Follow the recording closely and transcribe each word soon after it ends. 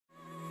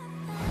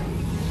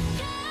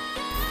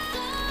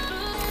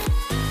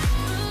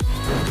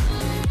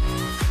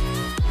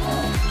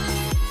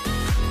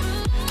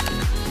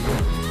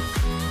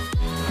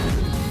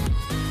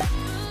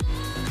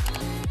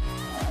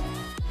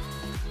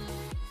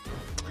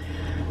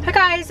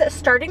guys,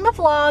 starting the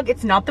vlog.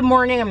 It's not the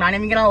morning, I'm not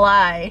even gonna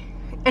lie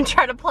and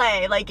try to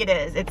play like it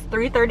is. It's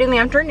 3:30 in the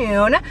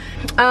afternoon.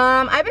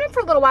 I've been up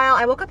for a little while.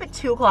 I woke up at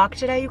 2 o'clock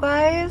today, you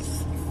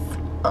guys.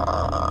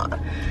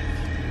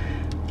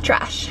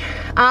 Trash.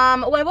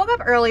 Well, I woke up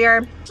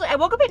earlier. Actually, I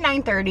woke up at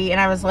 9:30 and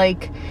I was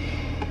like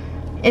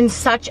in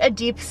such a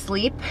deep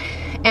sleep,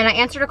 and I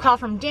answered a call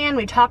from Dan.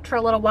 We talked for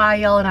a little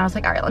while and I was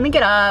like, all right, let me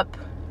get up.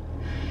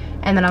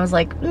 And then I was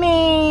like,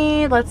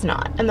 let's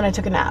not. And then I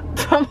took a nap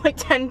from like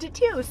 10 to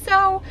 2.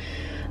 So,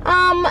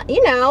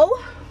 you know,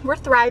 we're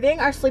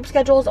thriving. Our sleep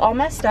schedule is all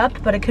messed up,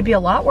 but it could be a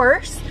lot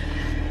worse.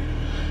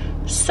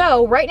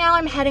 So right now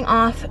I'm heading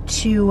off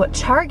to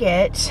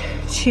Target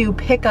to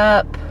pick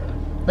up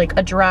like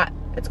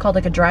it's called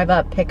like a drive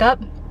up pickup.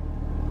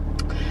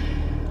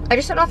 I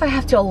just don't know if I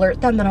have to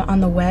alert them that I'm on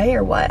the way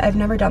or what. I've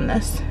never done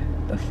this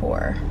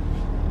before.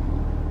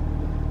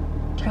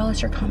 Tell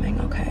us you're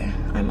coming. Okay,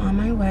 I'm on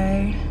my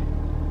way.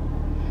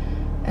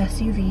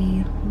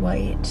 SUV,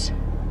 white,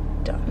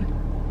 done.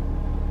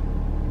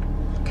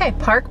 Okay,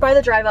 park by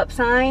the drive up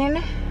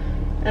sign.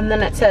 And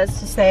then it says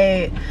to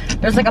say,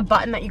 there's like a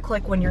button that you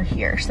click when you're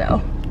here,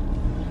 so.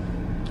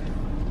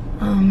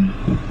 All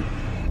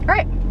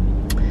right.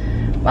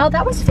 Well,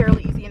 that was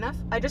fairly easy enough.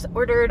 I just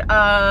ordered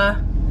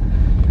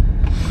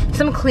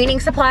some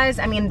cleaning supplies.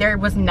 I mean, there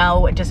was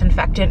no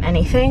disinfectant,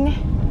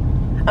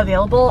 anything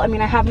available. I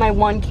mean, I have my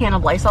 1 can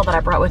of Lysol that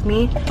I brought with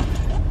me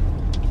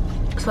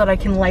so that I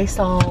can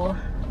Lysol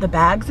the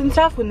bags and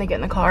stuff when they get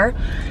in the car.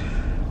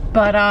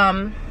 But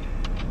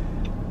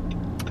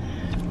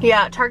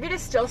yeah, Target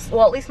is still,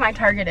 well, at least my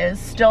Target is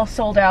still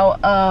sold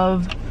out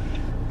of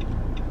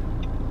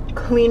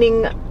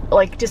cleaning,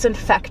 like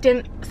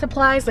disinfectant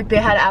supplies. Like they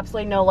had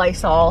absolutely no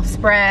Lysol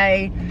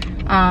spray,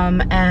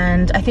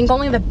 and I think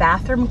only the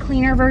bathroom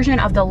cleaner version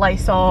of the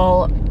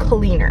Lysol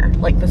cleaner,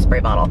 like the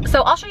spray bottle.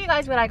 So I'll show you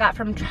guys what I got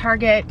from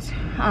Target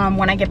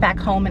when I get back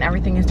home and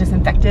everything is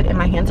disinfected and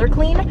my hands are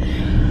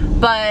clean.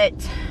 But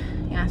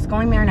yes,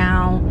 going there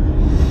now.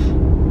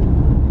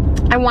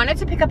 I wanted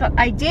to pick up,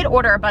 I did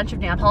order a bunch of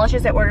nail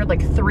polishes. I ordered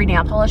like 3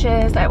 nail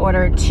polishes. I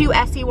ordered 2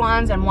 Essie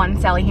ones and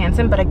 1 Sally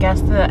Hansen, but I guess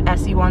the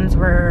Essie ones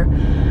were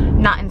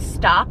not in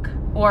stock,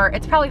 or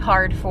it's probably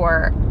hard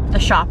for the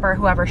shopper,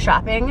 whoever's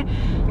shopping,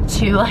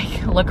 to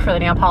like look for the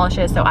nail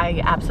polishes, so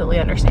I absolutely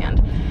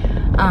understand.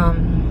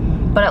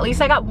 But at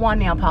least I got 1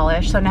 nail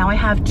polish, so now I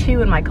have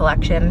 2 in my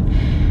collection,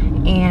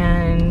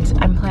 and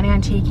I'm planning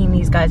on taking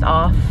these guys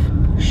off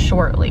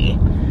shortly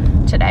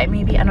today,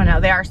 maybe, I don't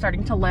know. They are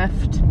starting to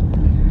lift.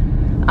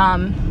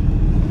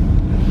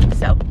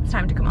 So it's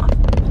time to come off.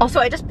 Also,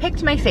 I just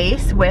picked my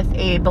face with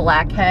a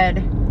blackhead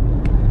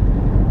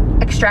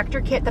extractor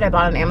kit that I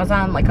bought on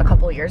Amazon like a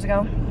couple of years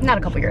ago. Not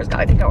a couple years ago,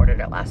 I think I ordered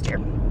it last year.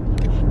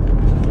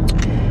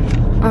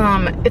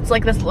 It's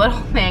like this little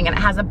thing and it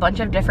has a bunch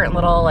of different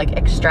little like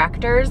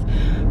extractors,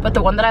 but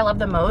the one that I love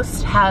the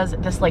most has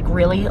this like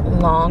really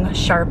long,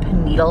 sharp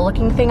needle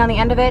looking thing on the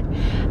end of it,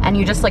 and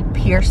you just like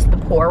pierce the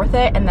pore with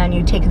it, and then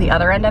you take the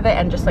other end of it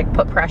and just like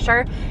put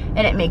pressure,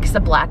 and it makes the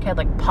blackhead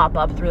like pop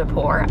up through the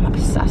pore. I'm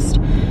obsessed.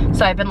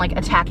 So I've been like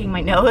attacking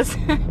my nose.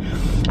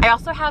 I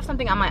also have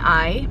something on my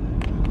eye.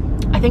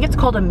 I think it's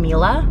called a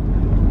Mila.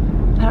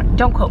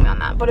 Don't quote me on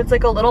that, but it's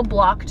like a little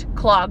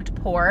clogged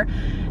pore.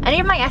 Any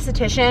of my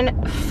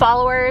esthetician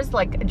followers,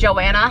 like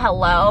Joanna,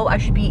 hello, I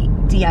should be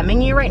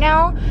DMing you right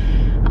now.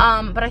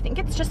 But I think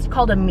it's just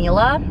called a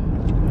Mila,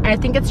 and I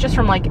think it's just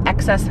from like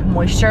excess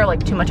moisture,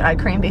 like too much eye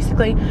cream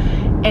basically,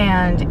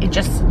 and it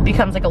just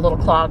becomes like a little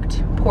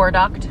clogged pore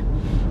duct.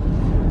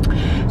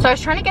 So I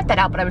was trying to get that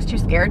out, but I was too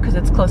scared because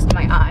it's close to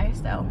my eye,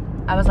 so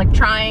I was like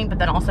trying, but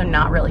then also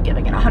not really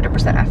giving it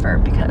 100% effort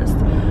because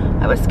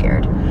I was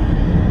scared.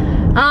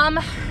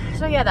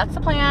 So yeah, that's the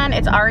plan.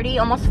 It's already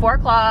almost 4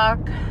 o'clock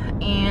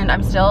and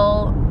I'm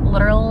still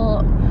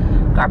literal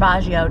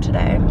garbaggio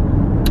today.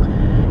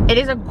 It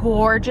is a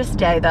gorgeous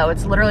day though.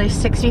 It's literally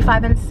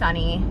 65 and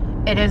sunny.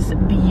 It is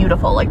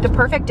beautiful, like the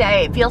perfect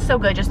day. It feels so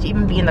good just to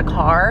even be in the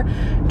car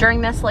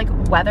during this like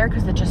weather,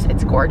 because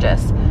it's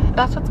gorgeous.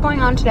 That's what's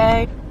going on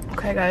today.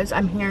 Okay guys,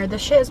 I'm here.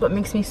 This shit is what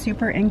makes me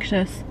super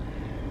anxious.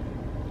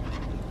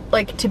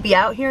 Like to be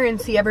out here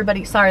and see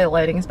everybody, sorry the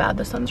lighting is bad,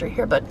 the sun's right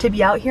here, but to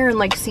be out here and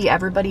like see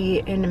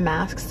everybody in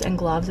masks and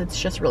gloves, it's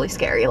just really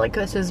scary. Like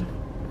this is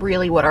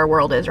really what our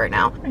world is right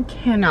now. I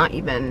cannot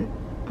even,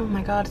 oh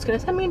my god, it's gonna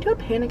send me into a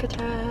panic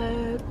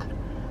attack.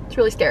 It's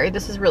really scary.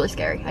 This is really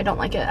scary. I don't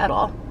like it at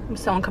all. I'm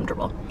so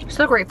uncomfortable.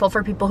 So grateful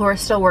for people who are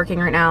still working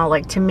right now,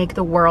 like to make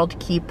the world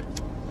keep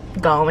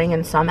going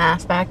in some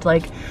aspect.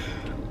 Like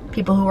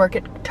people who work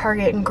at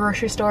Target and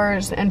grocery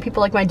stores, and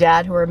people like my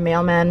dad who are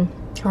mailmen,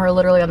 who are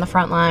literally on the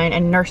front line,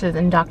 and nurses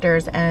and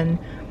doctors and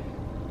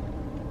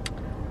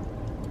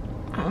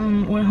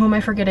who am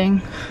I forgetting?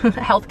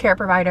 Healthcare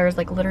providers,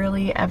 like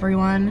literally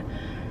everyone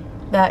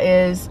that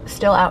is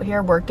still out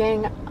here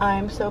working.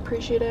 I'm so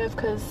appreciative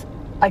because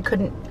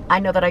I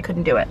know that I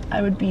couldn't do it.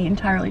 I would be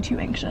entirely too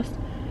anxious.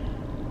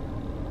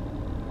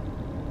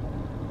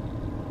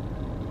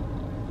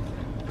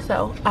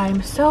 So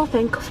I'm so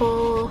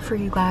thankful for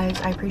you guys.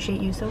 I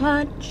appreciate you so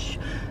much.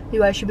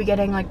 You guys should be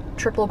getting like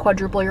triple,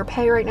 quadruple your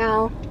pay right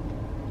now.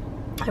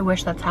 I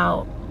wish that's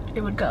how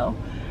it would go.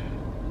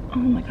 Oh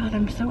my God,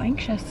 I'm so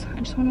anxious.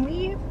 I just want to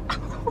leave.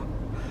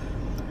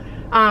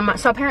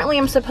 So apparently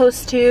I'm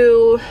supposed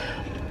to,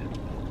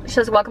 it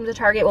says, welcome to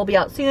Target, we'll be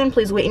out soon.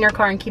 Please wait in your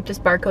car and keep this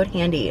barcode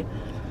handy.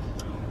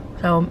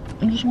 So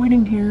I'm just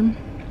waiting here.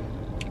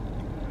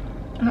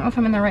 I don't know if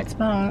I'm in the right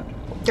spot.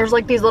 There's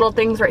like these little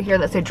things right here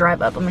that say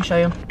drive up. Let me show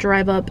you.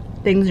 Drive up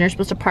things, and you're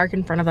supposed to park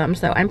in front of them.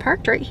 So I'm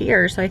parked right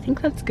here, so I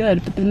think that's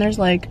good. But then there's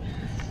like,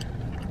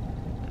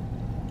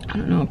 I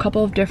don't know, a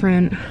couple of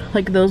different,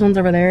 like those ones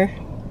over there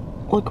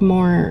look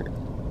more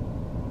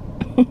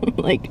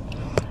like,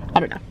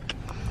 I don't know.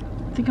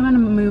 I think I'm gonna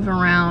move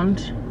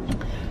around.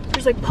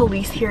 There's like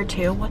police here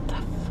too. What the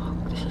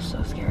fuck? This is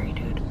so scary,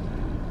 dude.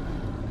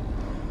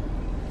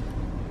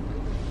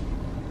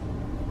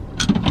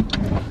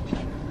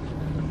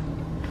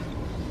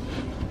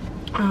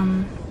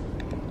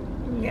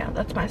 Yeah,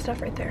 that's my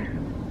stuff right there.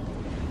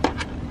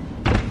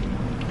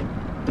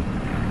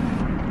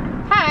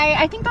 Hi,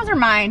 I think those are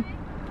mine.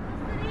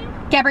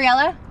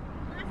 Gabriella?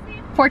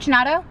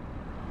 Fortunato?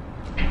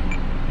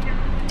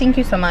 Thank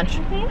you so much.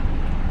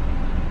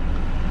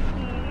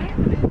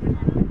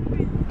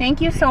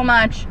 Thank you so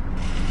much.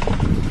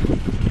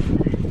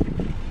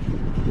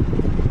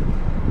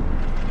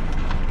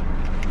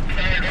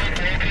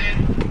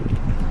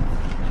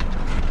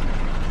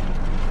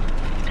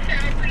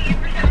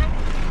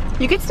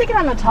 You could stick it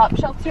on the top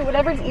shelf too,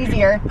 whatever's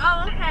easier.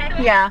 Oh,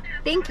 okay. Yeah,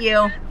 thank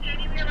you.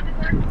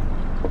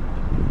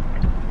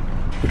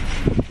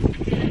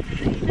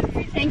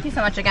 Thank you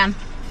so much again.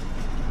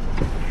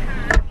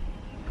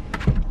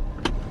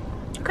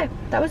 Okay,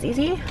 that was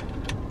easy.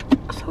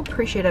 So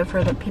appreciative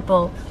for the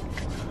people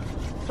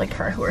like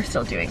her who are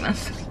still doing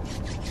this.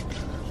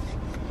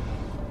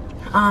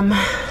 All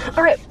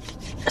right.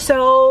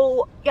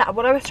 So yeah,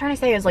 what I was trying to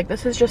say is like,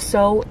 this is just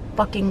so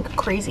fucking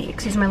crazy.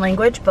 Excuse my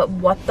language, but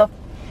what the fuck?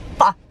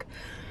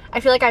 I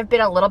feel like I've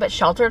been a little bit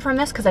sheltered from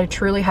this because I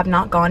truly have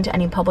not gone to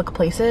any public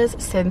places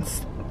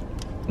since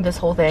this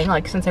whole thing,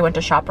 like since I went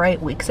to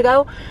ShopRite weeks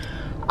ago.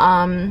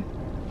 And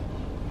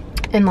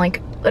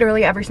like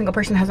literally every single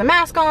person has a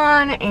mask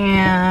on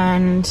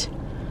and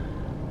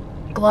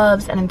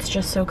gloves, and it's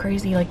just so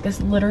crazy. Like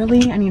this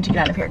literally, I need to get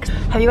out of here.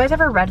 Have you guys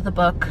ever read the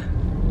book?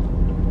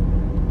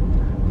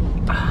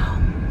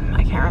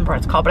 I can't remember what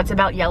it's called, but it's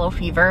about yellow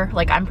fever.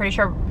 Like I'm pretty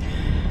sure,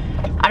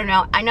 I don't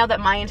know. I know that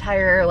my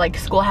entire like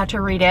school had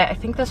to read it. I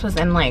think this was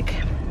in like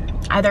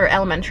either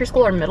elementary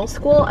school or middle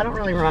school. I don't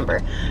really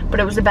remember, but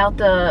it was about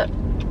the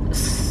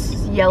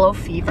yellow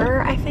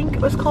fever, I think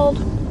it was called.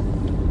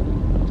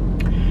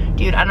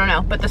 Dude, I don't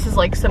know, but this is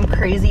like some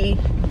crazy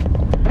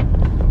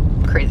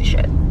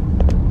shit.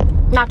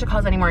 Not to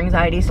cause any more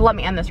anxiety, so let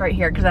me end this right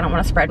here because I don't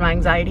want to spread my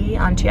anxiety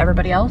onto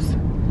everybody else,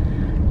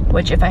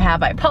 which if I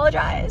have, I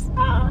apologize.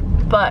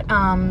 But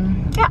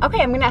yeah,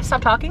 okay, I'm gonna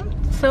stop talking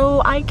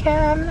so I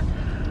can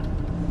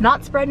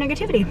not spread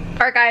negativity.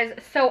 All right guys,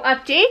 so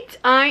update.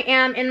 I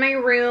am in my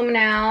room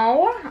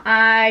now.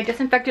 I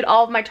disinfected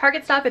all of my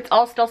Target stuff. It's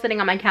all still sitting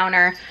on my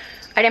counter.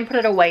 I didn't put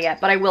it away yet,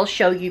 but I will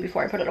show you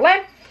before I put it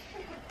away.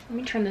 Let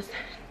me turn this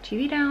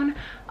TV down.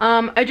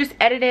 I just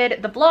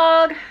edited the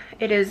vlog.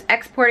 It is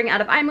exporting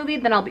out of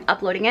iMovie, then I'll be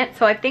uploading it.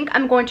 So I think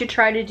I'm going to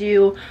try to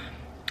do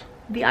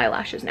the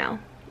eyelashes now.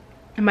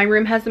 And my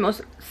room has the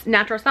most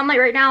natural sunlight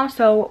right now,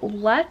 so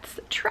let's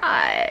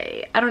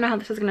try. I don't know how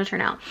this is gonna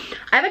turn out.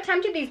 I've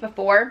attempted these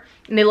before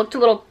and they looked a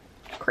little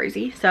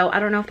crazy, so I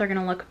don't know if they're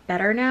gonna look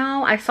better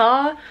now. I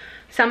saw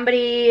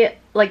somebody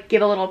like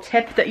give a little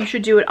tip that you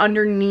should do it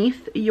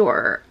underneath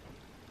your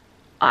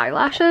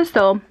eyelashes,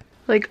 so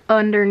like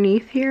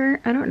underneath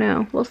here. I don't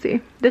know, we'll see.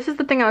 This is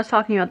the thing I was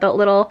talking about, that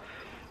little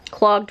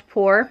clogged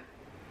pore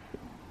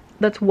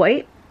that's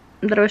white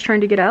that I was trying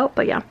to get out,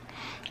 but yeah.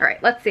 All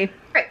right, let's see.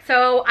 All right,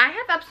 so I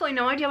have absolutely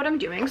no idea what I'm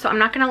doing, so I'm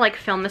not gonna like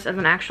film this as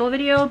an actual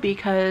video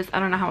because I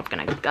don't know how it's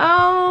gonna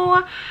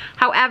go.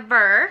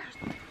 However,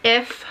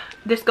 if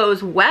this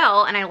goes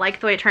well and I like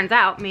the way it turns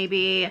out,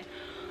 maybe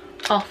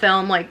I'll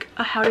film like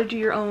how to do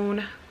your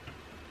own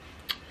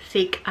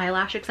fake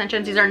eyelash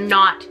extensions. These are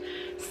not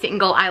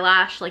single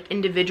eyelash, like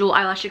individual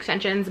eyelash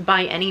extensions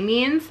by any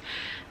means.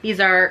 These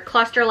are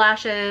cluster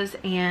lashes,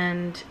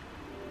 and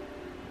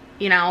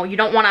you know, you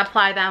don't want to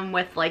apply them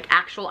with like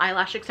actual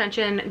eyelash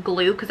extension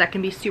glue because that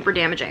can be super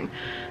damaging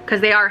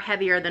because they are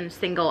heavier than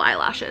single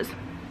eyelashes.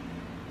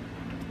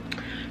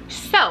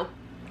 So,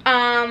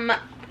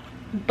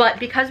 but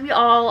because we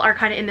all are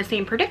kind of in the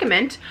same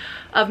predicament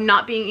of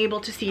not being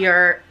able to see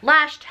your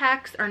lash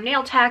techs or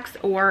nail techs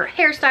or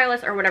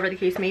hairstylist or whatever the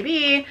case may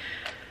be,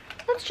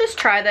 let's just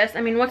try this.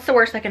 I mean, what's the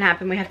worst that can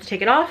happen? We have to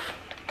take it off.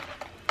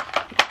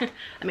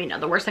 I mean, no,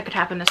 the worst that could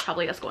happen is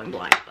probably us going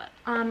blind, but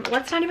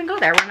let's not even go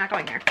there. We're not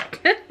going there.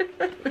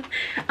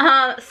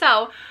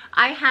 So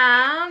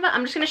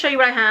I'm just gonna show you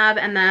what I have,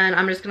 and then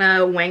I'm just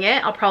gonna wing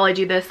it. I'll probably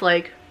do this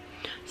like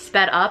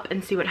sped up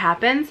and see what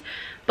happens.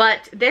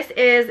 But this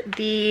is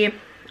the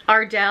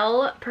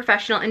Ardell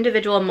Professional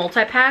Individual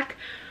Multi-Pack.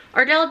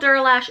 Ardell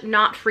Duralash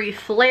Knot Free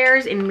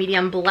Flares in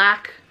medium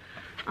black.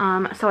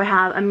 So I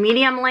have a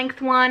medium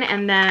length one,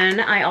 and then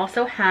I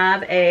also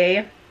have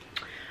a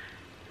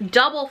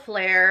double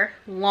flare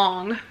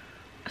long.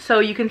 So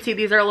you can see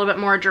these are a little bit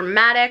more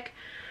dramatic.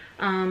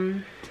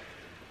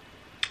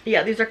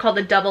 Yeah, these are called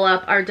the Double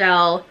Up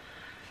Ardell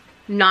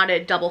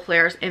Knotted Double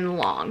Flares in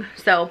long.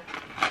 So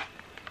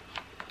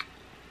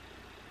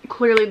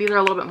clearly these are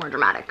a little bit more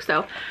dramatic.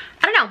 So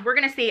I don't know, we're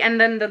gonna see.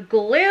 And then the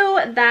glue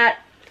that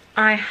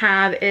I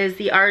have is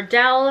the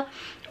Ardell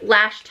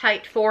Lash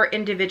Tight for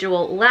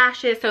individual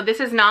lashes. So this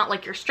is not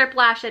like your strip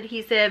lash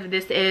adhesive.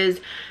 This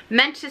is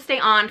meant to stay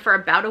on for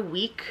about a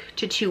week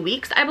to 2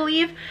 weeks, I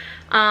believe.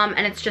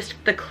 And it's just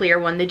the clear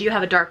one. They do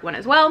have a dark one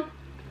as well,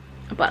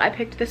 but I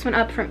picked this one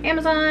up from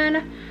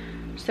Amazon.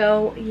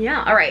 So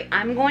yeah, all right,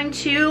 I'm going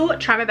to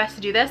try my best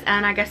to do this,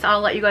 and I guess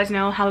I'll let you guys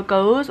know how it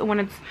goes when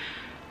it's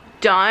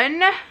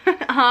done.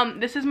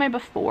 This is my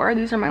before.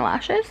 These are my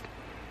lashes.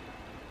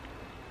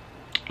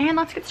 And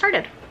let's get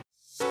started.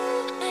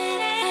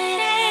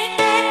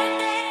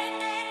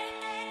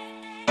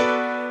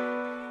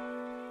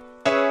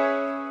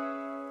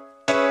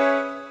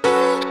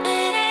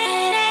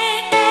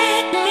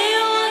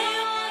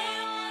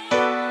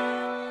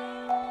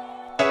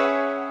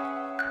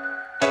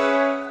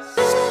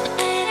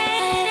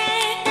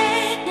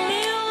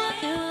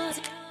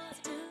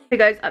 Hey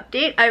guys,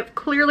 update. I've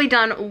clearly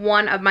done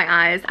one of my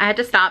eyes. I had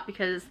to stop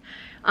because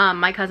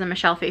my cousin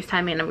Michelle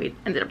FaceTimed me and we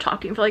ended up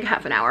talking for like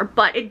half an hour,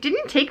 but it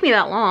didn't take me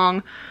that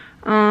long.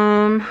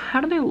 How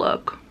do they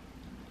look?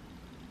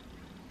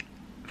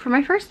 For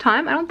my first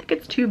time, I don't think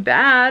it's too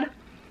bad.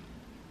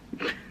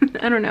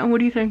 I don't know, what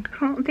do you think?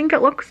 I don't think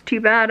it looks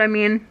too bad. I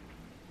mean,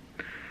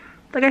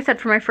 like I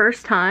said, for my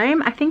first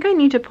time, I think I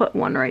need to put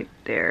one right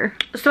there.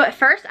 So at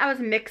first I was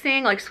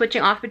mixing, like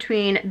switching off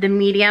between the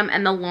medium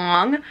and the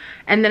long,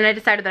 and then I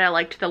decided that I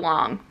liked the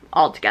long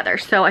altogether.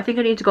 So I think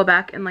I need to go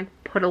back and like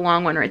put a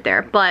long one right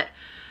there. But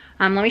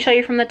let me show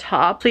you from the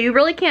top. So you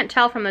really can't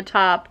tell from the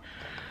top.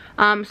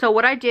 So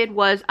what I did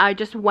was I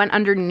just went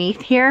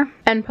underneath here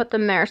and put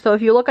them there. So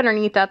if you look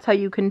underneath, that's how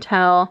you can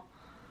tell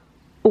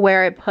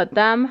where I put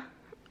them.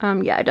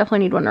 Yeah, I definitely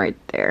need one right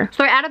there.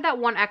 So I added that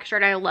one extra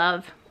and I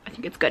love. I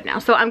think it's good now.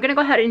 So I'm gonna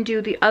go ahead and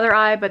do the other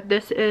eye, but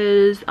this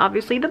is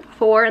obviously the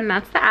before and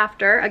that's the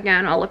after.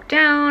 Again, I'll look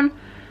down.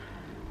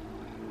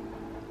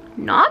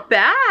 Not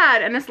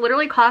bad. And this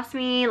literally cost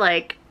me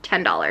like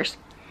 $10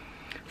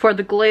 for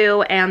the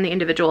glue and the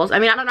individuals. I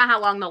mean, I don't know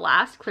how long they'll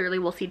last. Clearly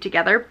we'll see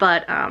together,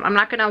 but I'm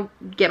not gonna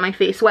get my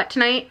face wet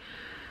tonight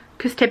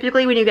because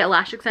typically when you get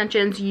lash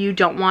extensions, you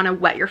don't want to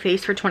wet your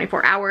face for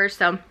 24 hours.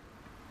 So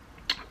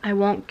I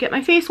won't get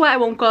my face wet.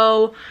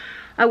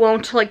 I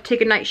won't like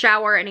take a night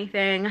shower or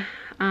anything.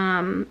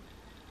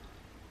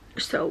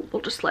 So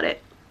we'll just let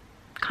it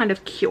kind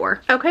of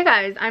cure. Okay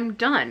guys, I'm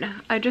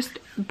done. I just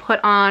put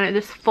on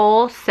this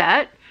full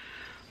set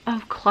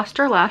of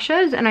cluster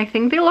lashes and I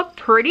think they look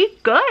pretty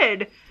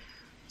good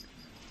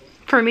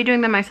for me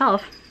doing them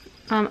myself.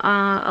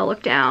 I'll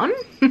look down.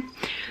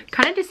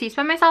 Kind of deceased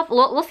by myself.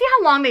 We'll see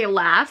how long they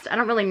last. I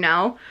don't really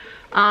know.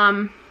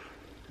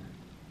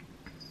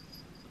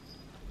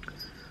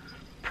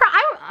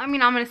 I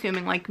mean, I'm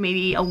assuming like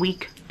maybe a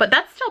week, but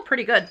that's still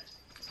pretty good.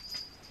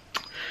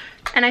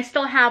 And I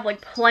still have like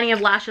plenty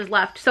of lashes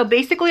left. So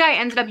basically I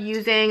ended up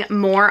using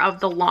more of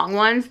the long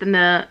ones than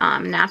the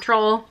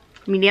natural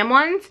medium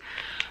ones.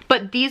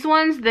 But these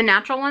ones, the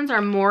natural ones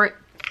are more,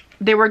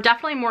 they were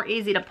definitely more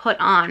easy to put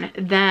on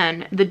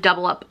than the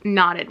double up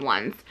knotted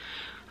ones.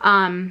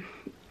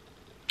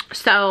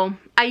 So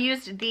I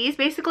used these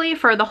basically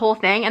for the whole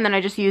thing, and then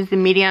I just used the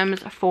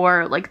mediums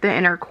for like the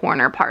inner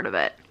corner part of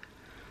it.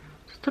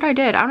 That's what I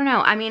did. I don't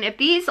know. I mean, if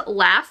these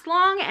last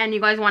long and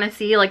you guys want to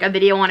see like a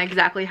video on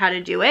exactly how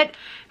to do it,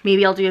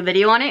 maybe I'll do a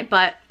video on it.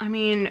 But I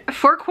mean,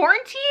 for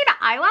quarantine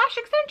eyelash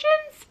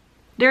extensions,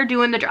 they're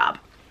doing the job.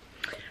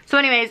 So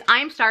anyways,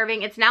 I'm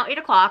starving. It's now 8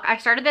 o'clock. I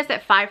started this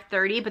at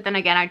 5:30, but then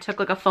again, I took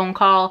like a phone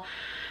call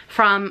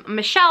from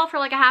Michelle for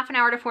like a half an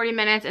hour to 40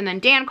 minutes, and then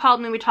Dan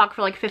called me. We talked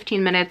for like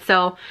 15 minutes.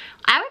 So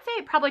I would say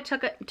it probably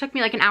took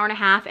me like an hour and a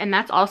half, and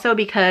that's also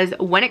because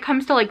when it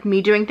comes to like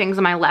me doing things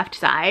on my left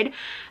side,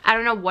 I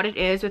don't know what it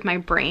is with my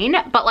brain,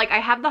 but like I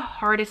have the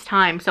hardest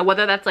time. So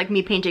whether that's like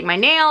me painting my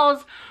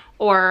nails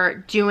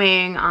or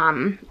doing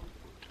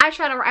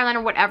eyeshadow or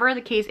eyeliner, whatever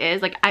the case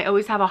is, like I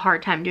always have a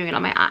hard time doing it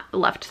on my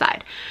left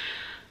side.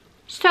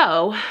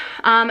 So,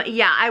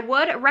 yeah, I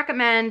would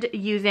recommend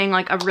using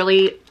like a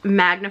really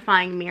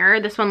magnifying mirror.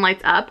 This one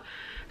lights up.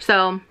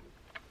 So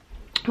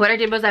what I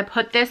did was I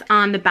put this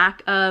on the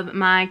back of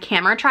my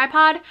camera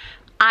tripod.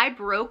 I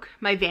broke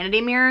my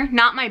vanity mirror,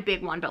 not my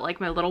big one, but like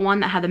my little one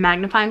that had the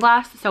magnifying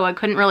glass. So I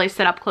couldn't really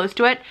sit up close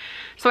to it.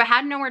 So I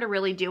had nowhere to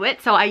really do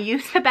it. So I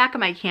used the back of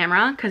my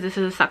camera, because this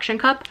is a suction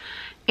cup,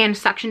 and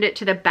suctioned it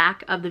to the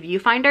back of the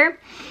viewfinder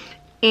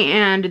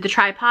and the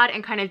tripod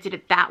and kind of did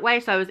it that way.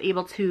 So I was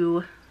able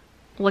to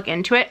look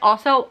into it.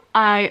 Also,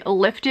 I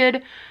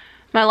lifted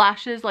my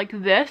lashes like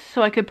this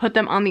so I could put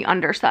them on the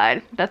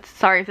underside.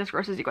 Sorry if this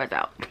grosses you guys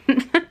out.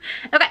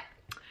 Okay,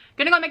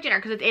 gonna go make dinner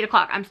because it's 8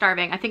 o'clock. I'm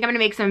starving. I think I'm gonna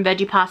make some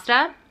veggie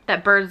pasta,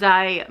 that bird's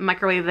eye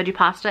microwave veggie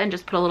pasta, and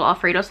just put a little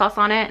Alfredo sauce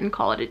on it and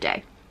call it a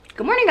day.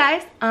 Good morning,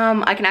 guys.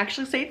 I can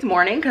actually say it's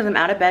morning because I'm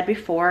out of bed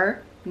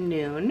before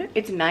noon.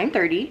 It's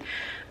 9:30.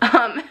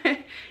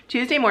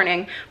 Tuesday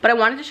morning, but I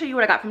wanted to show you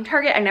what I got from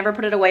Target. I never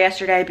put it away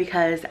yesterday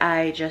because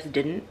I just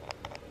didn't.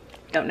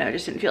 Don't know,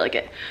 just didn't feel like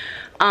it.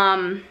 So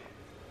I'm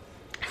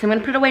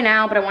gonna put it away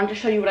now, but I wanted to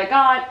show you what I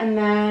got. And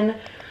then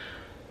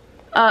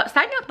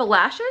side note, the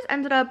lashes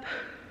ended up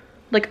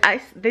like I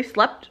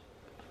slept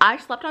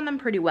on them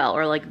pretty well,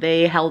 or like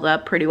they held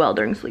up pretty well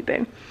during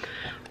sleeping.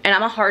 And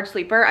I'm a hard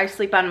sleeper. I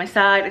sleep on my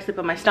side, I sleep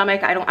on my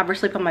stomach, I don't ever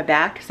sleep on my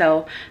back,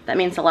 so that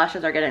means the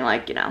lashes are getting,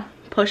 like, you know,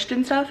 pushed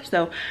and stuff,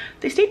 so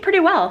they stayed pretty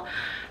well.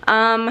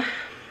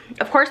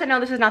 Of course, I know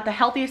this is not the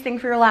healthiest thing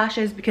for your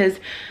lashes because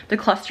the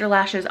cluster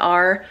lashes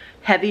are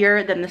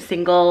heavier than the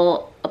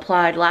single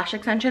applied lash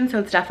extension, so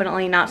it's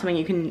definitely not something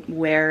you can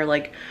wear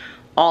like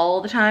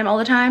all the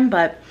time,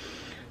 but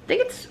I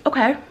think it's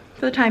okay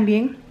for the time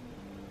being.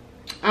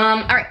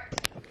 All right,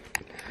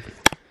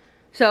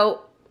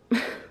 so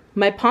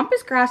my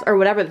pampas grass, or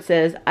whatever this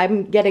is,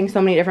 I'm getting so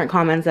many different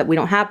comments that we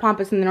don't have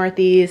pampas in the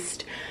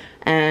Northeast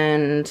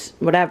and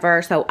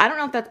whatever, so I don't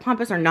know if that's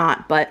pampas or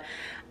not, but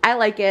I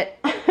like it.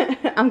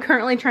 I'm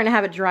currently trying to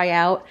have it dry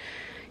out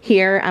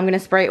here. I'm gonna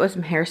spray it with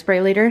some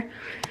hairspray later,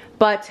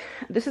 but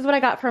this is what I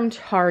got from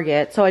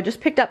Target. So I just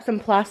picked up some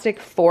plastic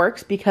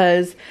forks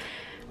because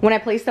when I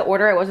placed the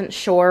order, I wasn't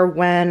sure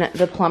when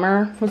the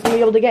plumber was gonna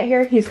be able to get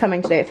here. He's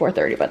coming today at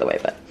 4:30, by the way,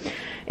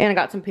 and I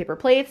got some paper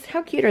plates.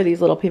 How cute are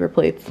these little paper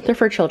plates? They're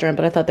for children,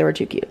 but I thought they were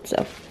too cute,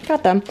 so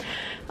got them.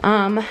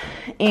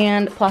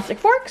 And plastic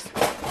forks.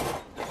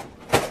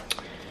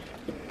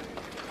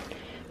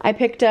 I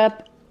picked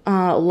up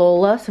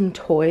Lola some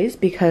toys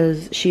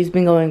because she's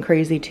been going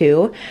crazy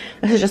too.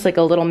 This is just like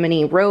a little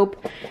mini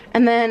rope.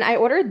 And then I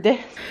ordered this.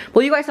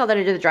 Well, you guys saw that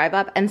I did the drive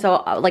up, and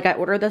so like I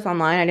ordered this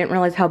online. I didn't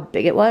realize how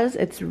big it was.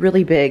 It's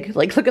really big.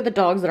 Like, look at the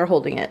dogs that are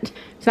holding it.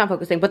 It's not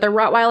focusing, but they're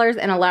Rottweilers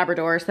and a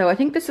Labrador, so I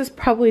think this is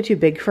probably too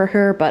big for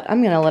her, but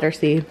I'm gonna let her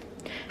see.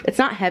 It's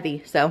not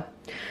heavy, so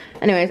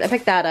anyways, I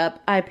picked that up.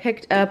 I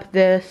picked up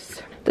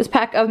this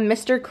pack of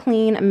Mr.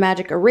 Clean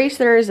Magic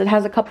Erasers. It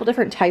has a couple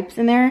different types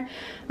in there.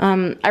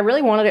 I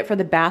really wanted it for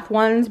the bath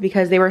ones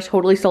because they were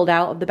totally sold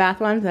out of the bath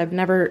ones. I've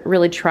never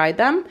really tried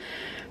them.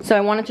 So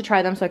I wanted to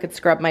try them so I could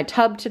scrub my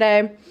tub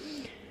today.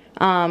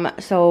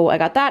 So I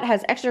got that. It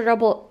has extra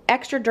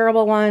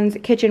durable ones,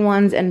 kitchen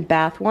ones, and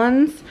bath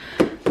ones.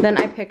 Then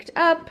I picked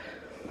up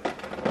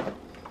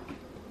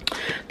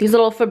these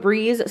little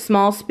Febreze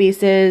small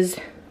spaces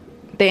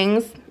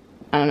things.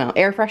 I don't know,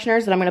 air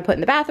fresheners that I'm gonna put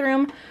in the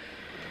bathroom.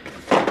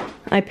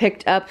 I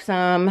picked up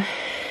some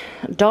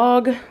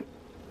dog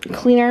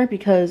cleaner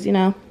because, you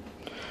know,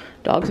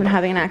 dog's been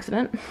having an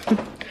accident.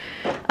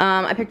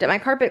 I picked up my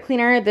carpet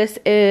cleaner. This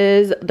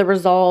is the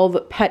Resolve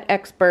Pet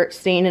Expert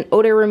Stain and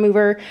Odor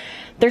Remover.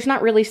 There's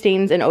not really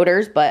stains and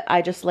odors, but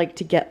I just like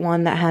to get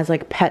one that has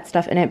like pet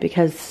stuff in it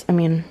because, I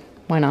mean,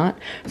 why not?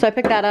 So I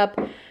picked that up.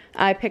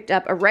 I picked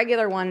up a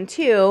regular one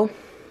too.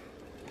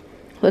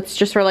 That's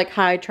just for like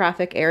high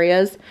traffic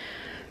areas.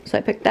 So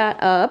I picked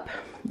that up.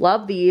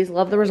 Love these,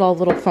 love the Resolve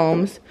little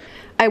foams.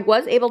 I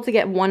was able to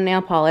get one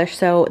nail polish,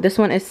 so this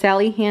one is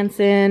Sally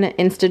Hansen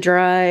Insta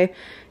Dry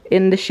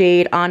in the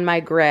shade On My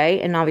Gray,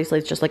 and obviously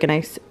it's just like a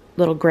nice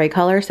little gray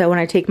color, so when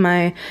I take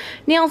my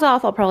nails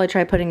off, I'll probably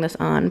try putting this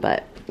on,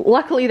 but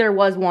luckily there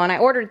was one. I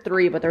ordered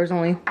 3, but there was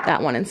only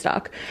that one in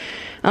stock.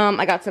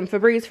 I got some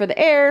Febreze for the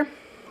air,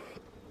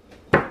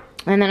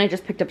 and then I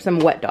just picked up some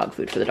wet dog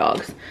food for the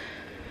dogs.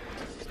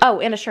 Oh,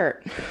 and a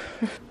shirt.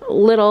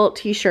 Little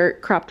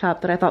t-shirt crop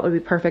top that I thought would be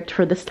perfect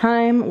for this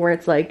time where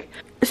it's like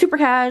super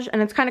cash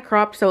and it's kind of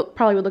cropped, so it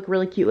probably would look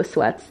really cute with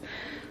sweats.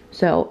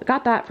 So I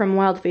got that from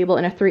Wild Fable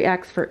in a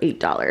 3X for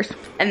 $8.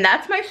 And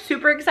that's my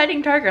super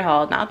exciting Target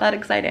haul. Not that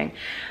exciting.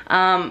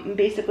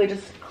 Basically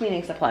just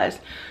cleaning supplies.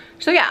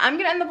 So yeah, I'm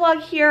gonna end the vlog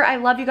here. I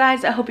love you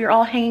guys. I hope you're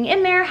all hanging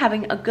in there,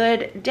 having a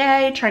good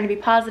day, trying to be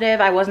positive.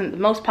 I wasn't the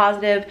most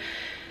positive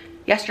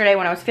yesterday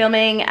when I was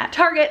filming at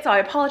Target, so I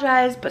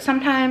apologize, but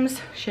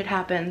sometimes shit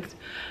happens.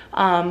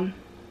 So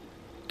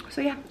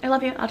yeah, I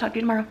love you. I'll talk to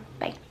you tomorrow.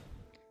 Bye.